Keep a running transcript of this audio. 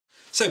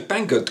So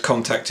Banggood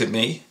contacted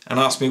me and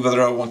asked me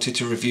whether I wanted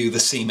to review the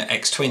Syma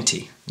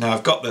X20. Now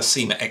I've got the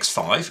Syma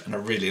X5 and I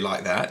really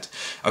like that.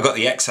 I've got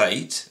the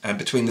X8 and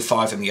between the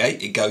 5 and the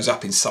 8 it goes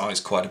up in size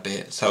quite a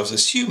bit. So I was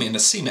assuming the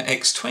Syma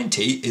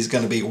X20 is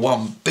going to be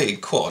one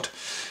big quad.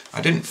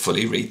 I didn't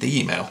fully read the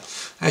email.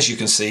 As you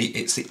can see,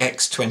 it's the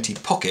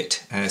X20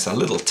 Pocket and it's a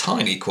little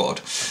tiny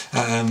quad with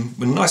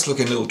a nice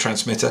looking little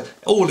transmitter,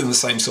 all in the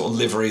same sort of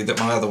livery that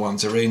my other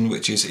ones are in,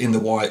 which is in the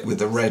white with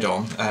the red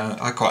on.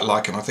 I quite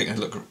like them, I think they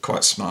look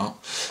quite smart.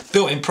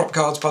 Built-in prop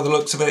guards by the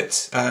looks of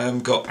it,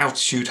 got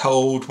altitude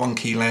hold, 1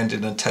 key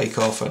landing and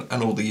takeoff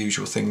and all the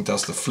usual thing,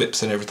 does the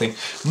flips and everything.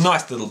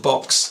 Nice little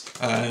box,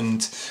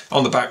 and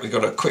on the back we've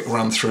got a quick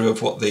run through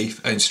of what the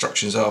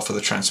instructions are for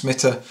the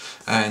transmitter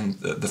and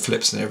the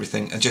flips and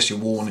everything, and just your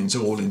warnings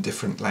all in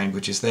different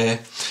languages there.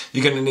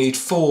 You're going to need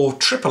 4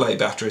 AAA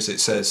batteries, it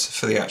says,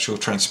 for the actual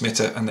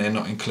transmitter, and they're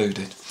not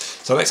included.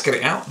 So let's get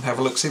it out and have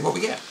a look, see what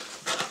we get.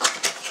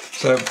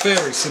 So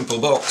very simple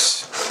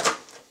box.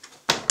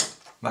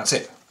 That's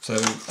it. So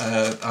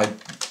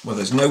well,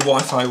 there's no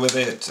Wi-Fi with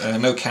it,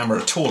 no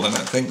camera at all, I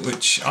don't think,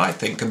 which I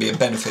think can be a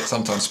benefit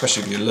sometimes,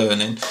 especially if you're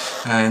learning.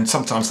 And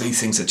sometimes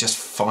these things are just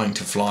fine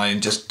to fly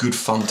and just good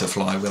fun to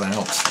fly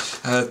without.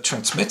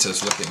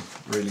 Transmitters looking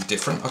really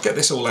different. I'll get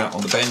this all out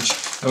on the bench.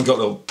 And we've got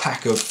a little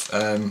pack of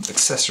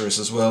accessories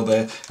as well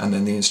there, and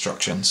then the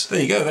instructions.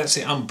 There you go, that's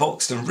it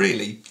unboxed, and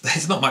really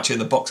there's not much in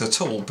the box at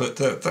all, but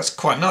that's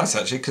quite nice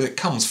actually, because it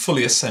comes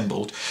fully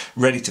assembled,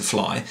 ready to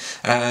fly.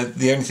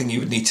 The only thing you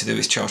would need to do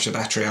is charge the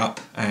battery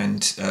up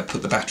and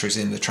put the batteries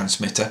in the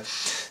transmitter.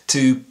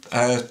 To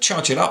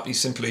charge it up, you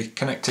simply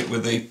connect it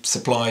with the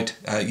supplied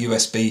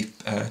USB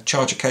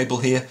charger cable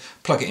here,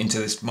 plug it into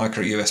this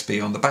micro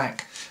USB on the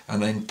back,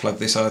 and then plug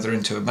this either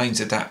into a mains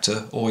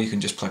adapter or you can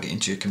just plug it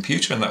into your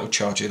computer and that will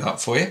charge it up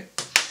for you.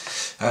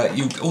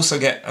 You also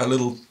get a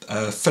little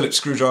Phillips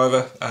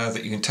screwdriver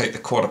that you can take the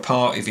quad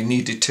apart if you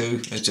needed to.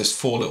 There's just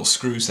 4 little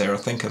screws there I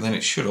think, and then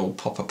it should all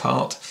pop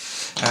apart.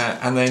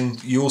 And then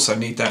you also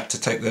need that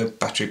to take the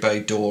battery bay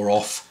door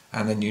off,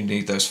 and then you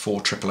need those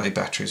 4 AAA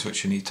batteries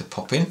which you need to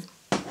pop in.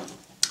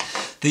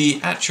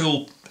 The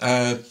actual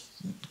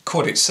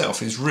quad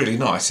itself is really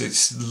nice.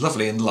 It's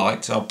lovely and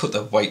light. I'll put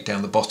the weight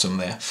down the bottom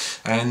there,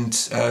 and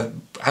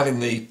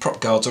having the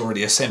prop guards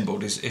already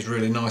assembled is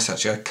really nice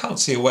actually. I can't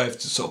see a way of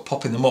sort of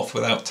popping them off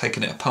without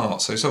taking it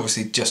apart, so it's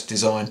obviously just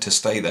designed to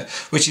stay there,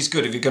 which is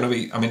good if you're going to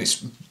be, I mean, it's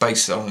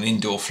based on an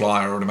indoor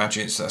flyer, I would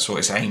imagine that's what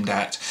it's aimed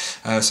at,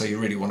 so you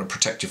really want to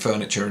protect your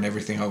furniture and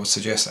everything, I would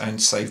suggest,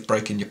 and save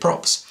breaking your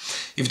props.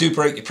 If you do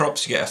break your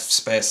props, you get a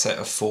spare set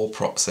of 4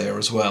 props there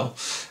as well,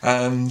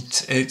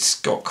 and it's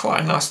got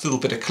quite a nice little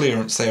bit of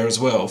clearance there as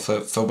well for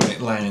when it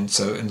lands,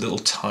 so in little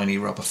tiny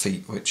rubber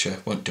feet which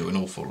won't do an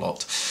awful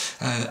lot.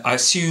 I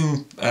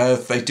assume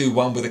they do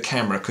one with a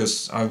camera,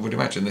 because I would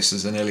imagine this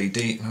is an LED,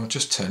 and I'll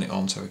just turn it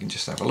on so we can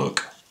just have a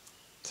look.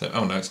 So,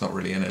 oh no, it's not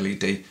really an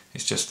LED,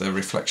 it's just the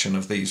reflection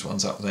of these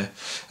ones up there.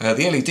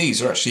 The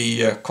LEDs are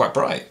actually quite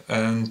bright,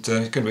 and you're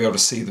going to be able to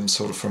see them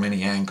sort of from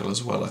any angle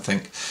as well, I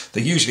think.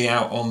 They're usually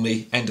out on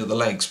the end of the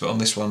legs, but on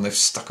this one they've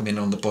stuck them in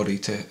on the body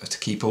to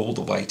keep all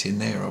the weight in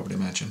there, I would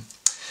imagine.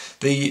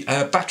 The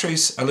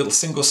battery's a little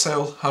single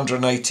cell,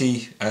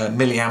 180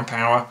 milliamp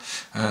hour,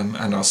 and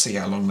I'll see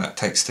how long that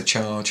takes to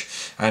charge.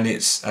 And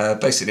it's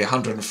basically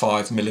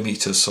 105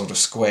 millimeters sort of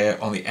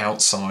square on the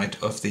outside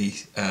of the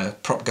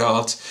prop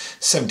guards,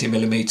 70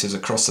 millimeters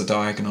across the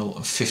diagonal,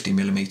 and 50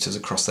 millimeters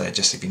across there,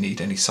 just if you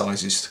need any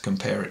sizes to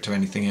compare it to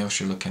anything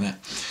else you're looking at.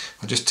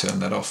 I'll just turn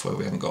that off where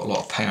we haven't got a lot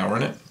of power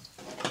in it.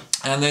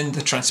 And then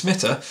the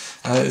transmitter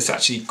is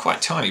actually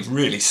quite tiny,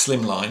 really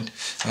slimlined.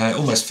 It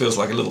almost feels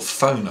like a little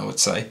phone, I would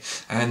say.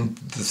 And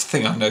the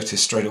thing I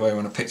noticed straight away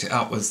when I picked it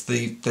up was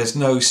there's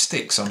no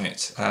sticks on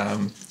it.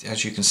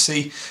 As you can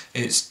see,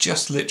 it's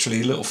just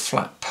literally a little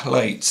flat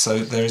plate, so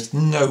there's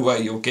no way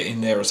you'll get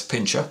in there as a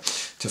pincher.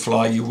 To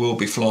fly, you will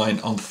be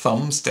flying on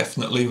thumbs,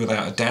 definitely,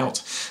 without a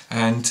doubt,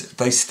 and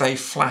they stay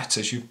flat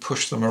as you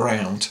push them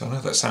around. I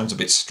know that sounds a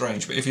bit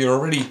strange, but if you're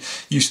already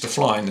used to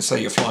flying, and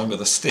say you're flying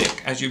with a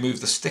stick, as you move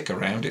the stick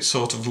around, it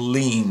sort of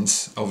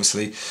leans,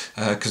 obviously,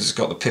 because it's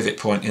got the pivot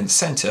point in the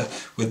centre.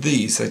 With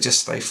these, they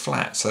just stay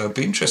flat, so I'd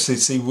be interested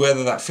to see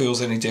whether that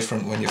feels any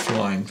different when you're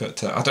flying,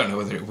 but I don't know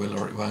whether it will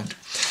or it won't.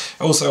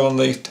 Also on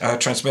the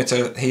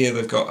transmitter here,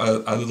 they've got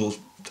a little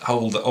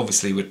hole that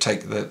obviously would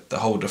take the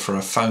holder for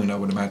a phone, I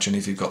would imagine,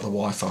 if you've got the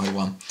Wi-Fi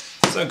one.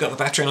 So I've got the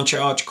battery on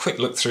charge, quick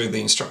look through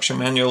the instruction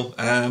manual.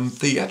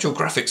 The actual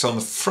graphics on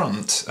the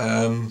front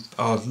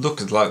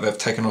look like they've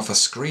taken off a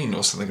screen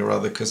or something or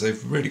other, because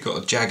they've really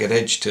got a jagged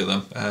edge to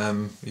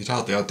them. You'd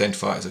hardly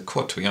identify it as a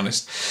quad, to be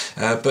honest.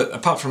 But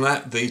apart from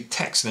that, the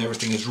text and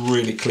everything is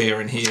really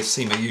clear in here.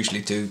 Syma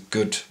usually do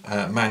good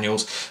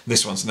manuals.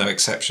 This one's no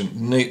exception.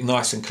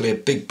 Nice and clear,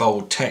 big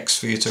bold text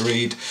for you to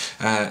read,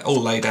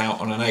 all laid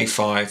out on an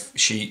A5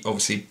 sheet,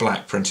 obviously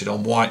black printed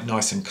on white,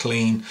 nice and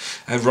clean.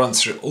 It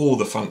runs through all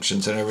the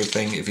functions and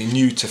everything. If you're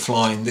new to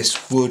flying,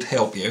 this would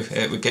help you.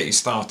 It would get you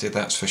started,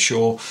 that's for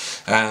sure.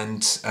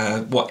 And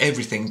what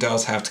everything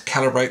does, how to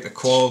calibrate the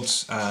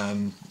quads,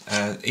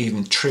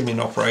 even trimming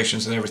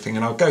operations and everything,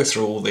 and I'll go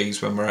through all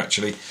these when we're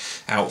actually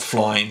out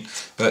flying.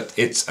 But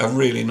it's a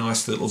really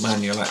nice little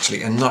manual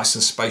actually, and nice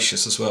and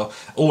spacious as well,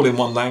 all in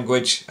one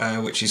language,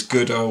 which is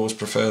good. I always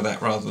prefer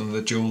that rather than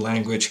the dual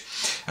language.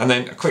 And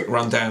then a quick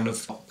rundown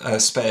of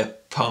spare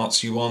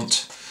parts you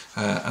want.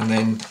 And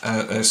then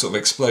a sort of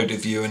exploded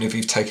view, and if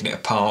you've taken it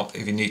apart,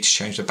 if you need to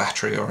change the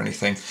battery or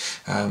anything,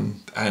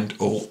 and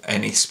or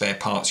any spare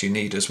parts you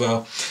need as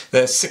well.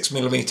 There's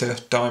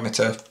 6mm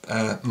diameter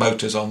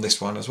motors on this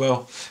one as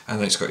well, and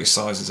then it's got your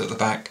sizes at the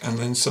back, and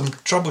then some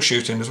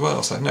troubleshooting as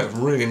well. So no,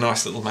 really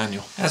nice little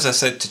manual. As I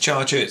said, to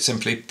charge it,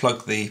 simply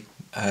plug the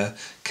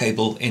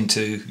cable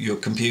into your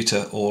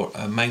computer or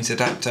a mains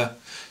adapter.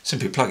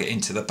 Simply plug it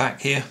into the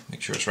back here, make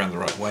sure it's around the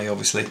right way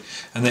obviously,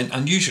 and then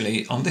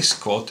unusually on this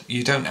quad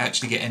you don't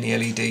actually get any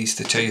LEDs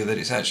to tell you that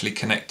it's actually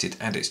connected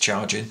and it's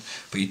charging,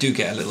 but you do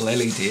get a little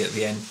LED at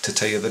the end to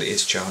tell you that it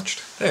is charged.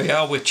 There we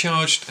are, we're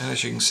charged, and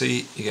as you can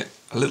see you get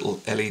a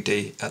little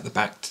LED at the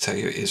back to tell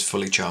you it is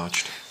fully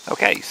charged.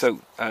 Okay,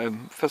 so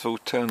first of all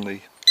turn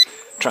the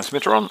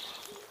transmitter on,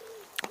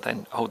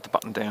 then hold the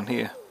button down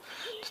here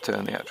to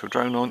turn the actual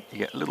drone on. You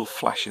get little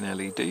flashing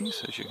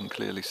LEDs, as you can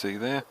clearly see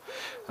there,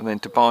 and then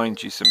to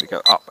bind you simply go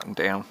up and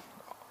down,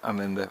 and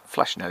then the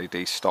flashing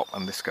LEDs stop,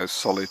 and this goes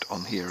solid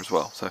on here as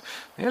well. So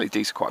the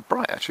LEDs are quite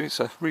bright actually.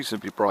 It's a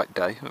reasonably bright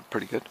day,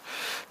 pretty good.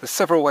 There's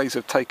several ways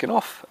of taking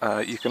off.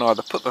 You can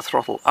either put the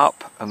throttle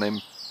up and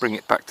then bring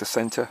it back to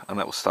center, and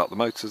that will start the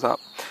motors up.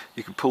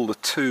 You can pull the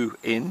two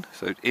in,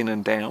 so in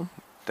and down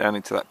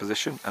into that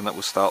position, and that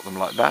will start them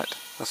like that.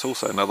 That's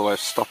also another way of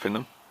stopping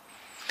them.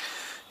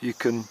 You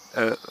can,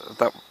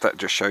 that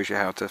just shows you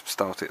how to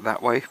start it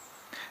that way.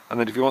 And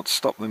then if you want to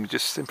stop them, you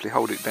just simply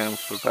hold it down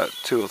for about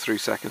 2 or 3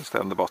 seconds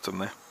down the bottom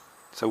there.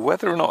 So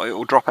whether or not it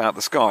will drop out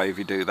the sky if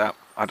you do that,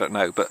 I don't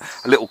know, but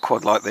a little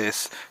quad like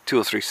this, 2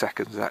 or 3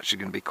 seconds is actually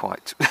going to be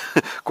quite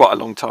quite a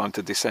long time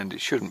to descend.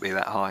 It shouldn't be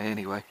that high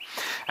anyway.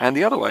 And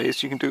the other way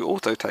is you can do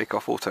auto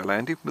takeoff, auto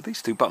landing with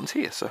these 2 buttons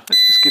here. So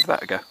let's just give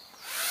that a go.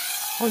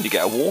 Oh, and you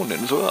get a warning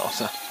as well.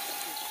 So.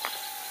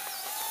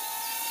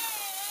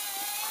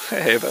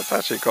 Hey, that's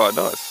actually quite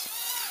nice.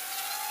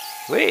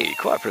 Whee,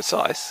 quite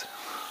precise.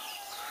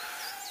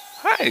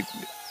 Hey,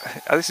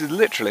 this is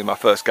literally my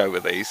first go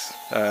with these.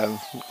 I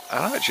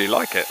actually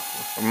like it.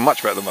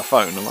 Much better than my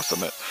phone, I must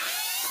admit.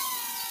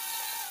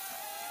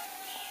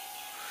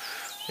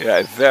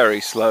 Yeah,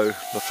 very slow,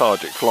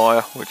 lethargic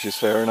flyer, which is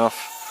fair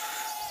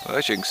enough. Well,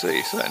 as you can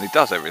see, it certainly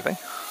does everything.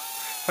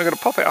 I'm going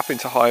to pop it up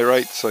into high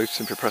rate, so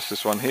simply press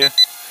this one here.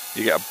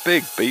 You get a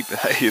big beep.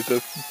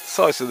 The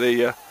size of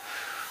the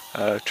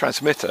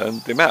transmitter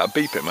and the amount of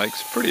beep it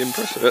makes, pretty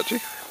impressive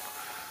actually.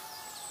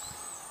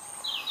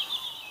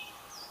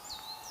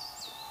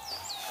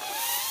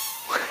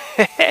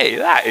 Hey,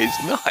 that is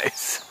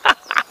nice.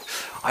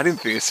 I didn't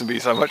think this would be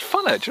so much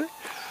fun actually.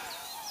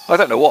 I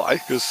don't know why,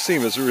 because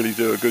Symas really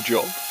do a good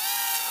job.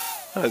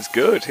 That's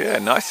good, yeah,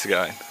 nice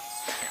going.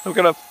 I'm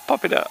going to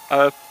pop it up,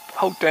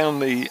 hold down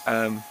the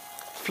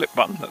flip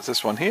button, that's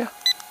this one here.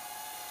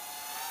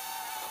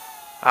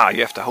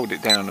 You have to hold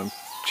it down and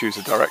choose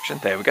a direction.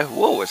 There we go.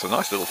 Whoa, it's a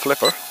nice little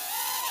flipper.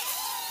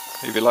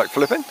 If you like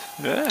flipping,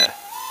 yeah.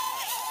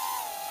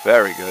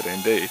 Very good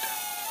indeed.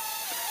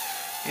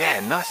 Yeah,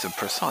 nice and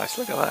precise,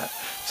 look at that.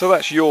 So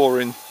that's yaw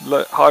in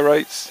high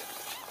rates.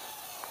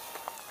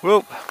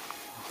 Well,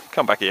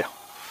 come back here.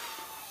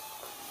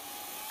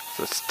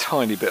 There's a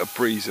tiny bit of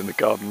breeze in the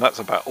garden, that's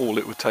about all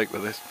it would take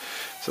with this.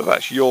 So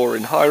that's yaw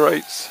in high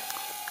rates,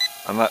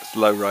 and that's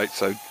low rate,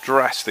 so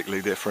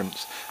drastically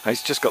different. And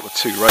it's just got the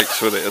 2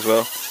 rates with it as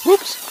well.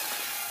 Whoops!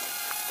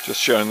 Just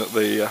showing that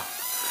the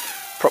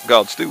prop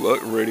guards do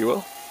work really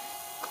well.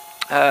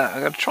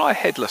 I'm going to try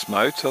headless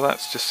mode, so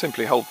that's just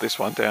simply hold this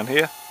one down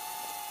here.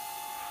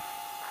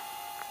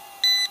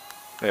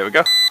 There we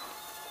go.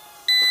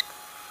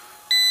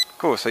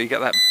 Cool, so you get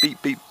that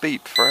beep beep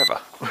beep forever.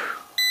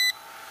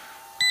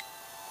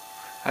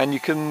 And you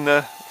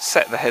can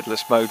set the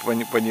headless mode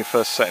when you're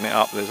first setting it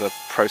up. There's a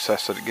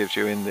process that it gives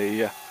you in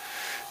the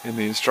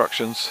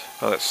instructions.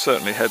 Well, that's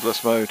certainly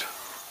headless mode.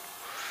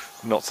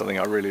 Not something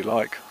I really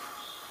like.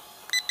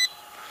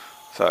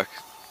 So,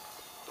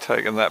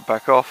 taking that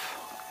back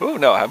off. Oh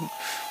no, I haven't.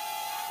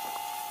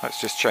 Let's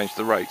just change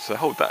the rate. So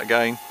hold that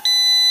again.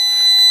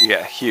 You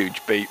get a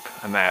huge beep,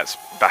 and now it's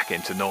back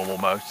into normal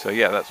mode. So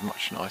yeah, that's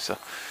much nicer.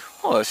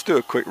 Well, let's do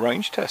a quick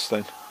range test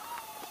then.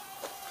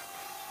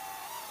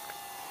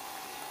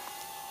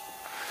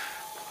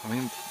 I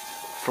mean,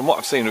 from what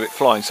I've seen of it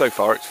flying so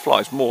far, it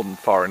flies more than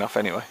far enough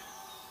anyway.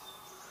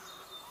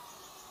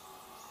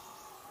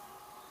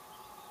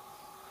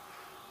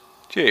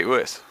 Gee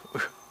whiz,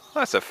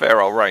 that's a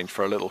fair old range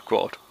for a little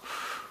quad.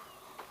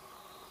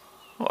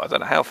 Well, I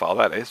don't know how far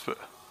that is, but...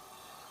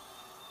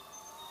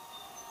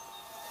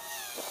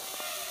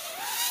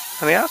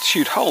 And the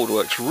altitude hold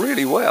works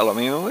really well. I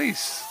mean,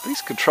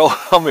 these controls,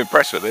 I'm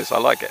impressed with this, I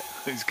like it,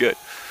 it's good.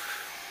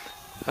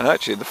 And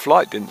actually the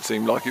flight didn't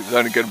seem like it was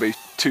only going to be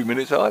 2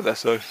 minutes either,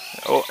 so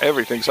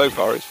everything so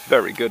far is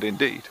very good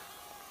indeed.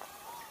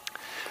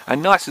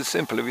 and nice and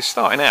simple. If you're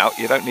starting out,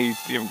 you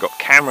haven't got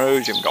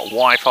cameras, you haven't got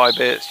Wi-Fi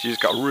bits, you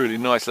just got a really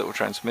nice little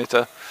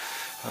transmitter,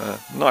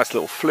 nice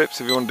little flips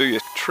if you want to do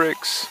your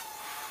tricks.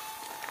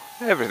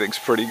 Everything's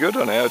pretty good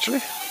on it actually.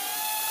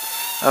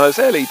 And those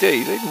LEDs,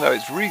 even though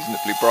it's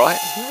reasonably bright,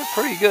 they're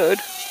pretty good.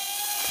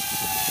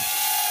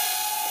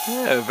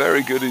 Yeah,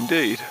 very good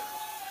indeed.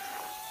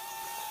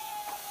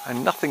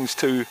 And nothing's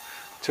too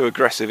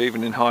aggressive,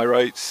 even in high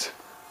rates.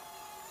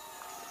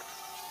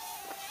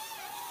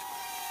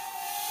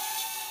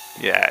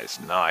 Yeah, it's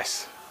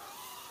nice.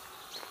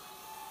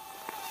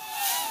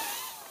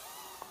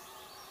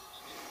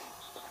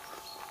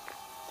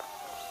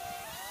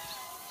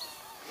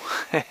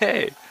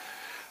 Hey,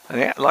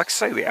 and like I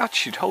say, the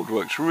altitude hold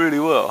works really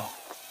well.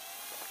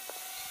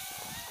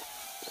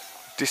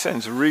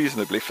 Descends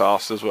reasonably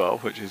fast as well,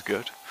 which is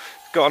good.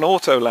 It's got an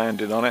auto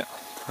landing on it,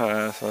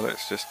 so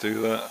let's just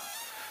do that.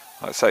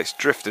 Like I say, it's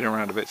drifting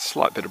around a bit,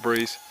 slight bit of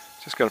breeze.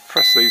 Just going to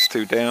press these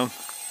two down.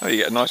 Oh, you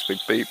get a nice big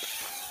beep.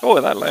 Oh,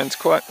 that lands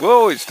quite.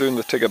 Whoa, it's doing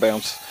the Tigger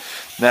bounce.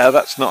 Now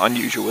that's not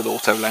unusual with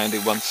auto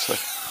landing ones, so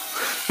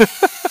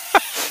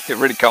it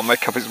really can't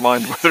make up its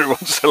mind whether it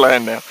wants to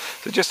land now.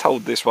 So just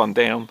hold this one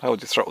down,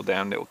 hold your throttle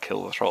down, and it'll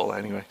kill the throttle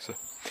anyway. So,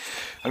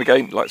 and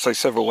again, like I say,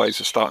 several ways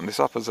of starting this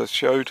up as I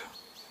showed.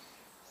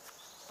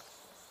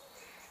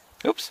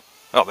 Oops.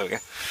 Oh, there we go.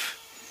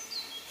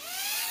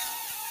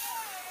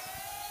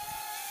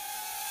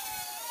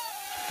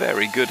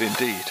 Very good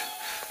indeed.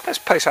 Let's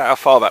pace out how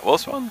far that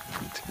was. 1,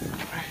 2,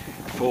 3,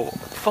 4,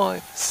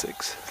 5,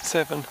 6,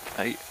 7,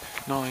 8,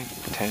 9,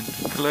 10,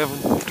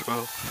 11,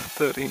 12,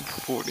 13,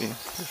 14,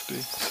 15,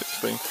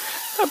 16.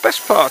 The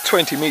best part of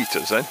 20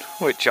 metres then,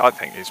 which I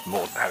think is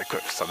more than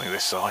adequate for something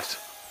this size.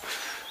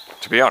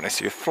 To be honest,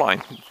 if you're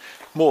flying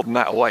more than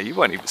that away, you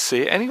won't even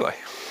see it anyway.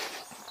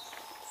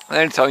 The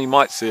only time you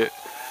might see it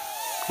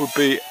would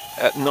be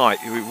at night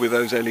with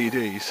those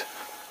LEDs.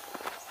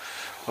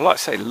 I like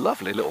to say,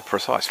 lovely little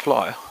precise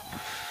flyer.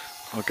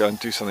 I'll go and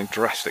do something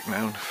drastic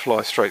now and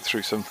fly straight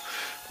through some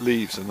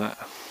leaves and that.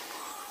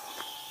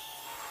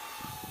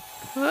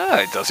 Ah,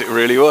 it does it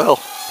really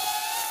well.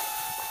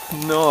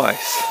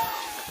 Nice.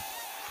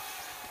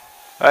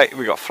 Hey,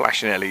 we got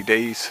flashing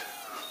LEDs.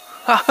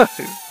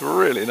 It's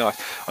really nice.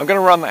 I'm going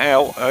to run that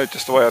out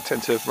just the way I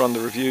tend to run the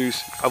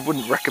reviews. I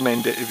wouldn't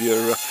recommend it if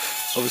you're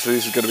obviously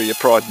this is going to be your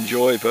pride and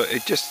joy, but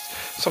it just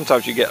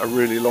sometimes you get a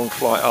really long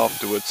flight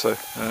afterwards, so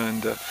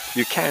and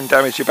you can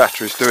damage your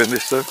batteries doing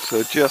this though,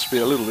 so just be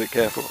a little bit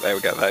careful. There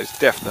we go, that is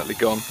definitely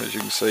gone, as you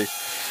can see.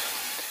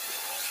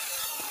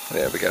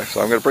 There we go.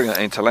 So I'm going to bring that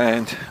into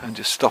land and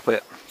just stop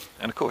it,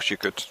 and of course you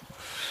could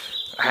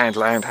hand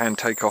land, hand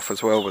take off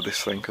as well with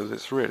this thing, because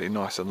it's really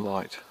nice and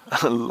light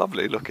and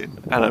lovely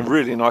looking, and a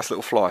really nice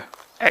little fly.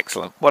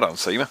 Excellent. Well done,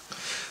 Syma.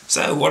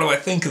 So what do I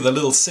think of the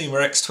little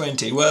Syma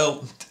X20?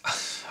 Well,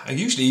 I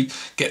usually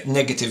get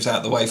negatives out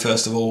of the way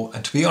first of all,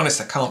 and to be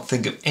honest I can't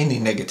think of any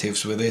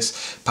negatives with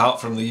this apart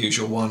from the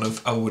usual one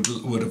of I would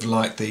have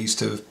liked these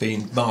to have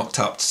been marked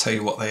up to tell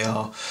you what they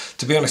are.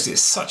 To be honest,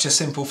 it's such a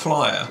simple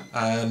flyer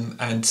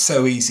and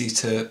so easy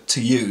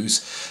to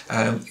use.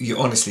 You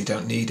honestly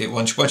don't need it.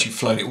 Once you've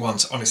flown it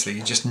once, honestly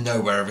you just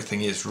know where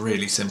everything is.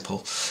 Really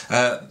simple.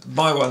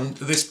 My one,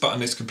 this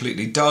button is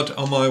completely dud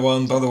on my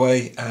one, by the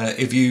way.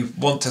 If you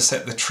want to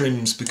set the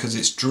trims because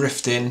it's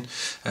drifting,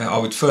 I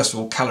would first of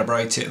all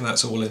calibrate it, and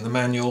that's all in the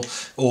manual.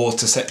 Or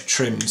to set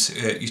trims,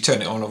 you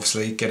turn it on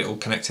obviously, get it all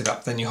connected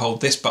up, then you hold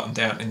this button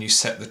down and you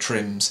set the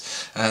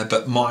trims.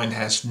 But mine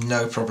has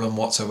no problem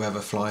whatsoever,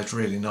 flies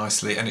really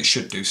nicely, and it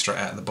should do straight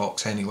out of the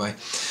box anyway.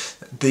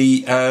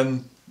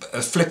 The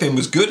flipping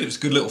was good, it was a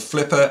good little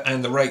flipper,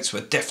 and the rates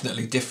were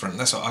definitely different.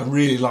 That's what I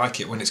really like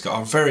it, when it's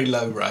got a very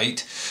low rate.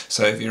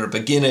 So if you're a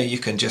beginner you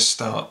can just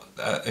start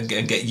and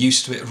get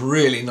used to it.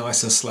 Really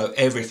nice and slow,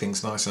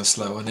 everything's nice and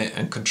slow on it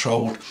and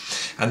controlled,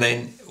 and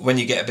then when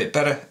you get a bit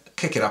better,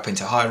 kick it up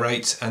into high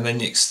rates, and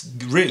then it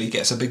really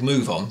gets a big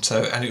move on.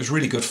 So, and it was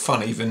really good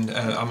fun. Even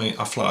I mean,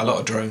 I fly a lot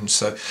of drones,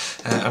 so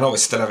and I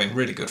was still having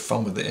really good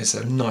fun with it. It's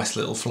a nice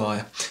little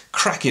flyer,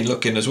 cracking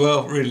looking as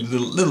well. Really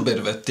little bit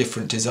of a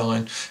different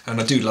design,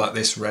 and I do like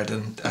this red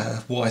and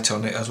white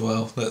on it as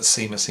well that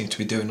Syma seem to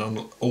be doing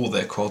on all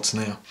their quads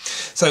now.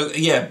 So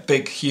yeah,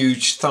 big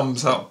huge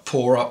thumbs up,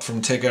 paw up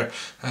from Tigger.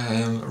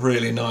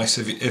 Really nice.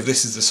 If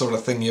this is the sort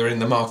of thing you're in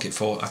the market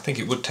for, I think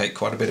it would take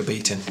quite a bit of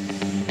beating.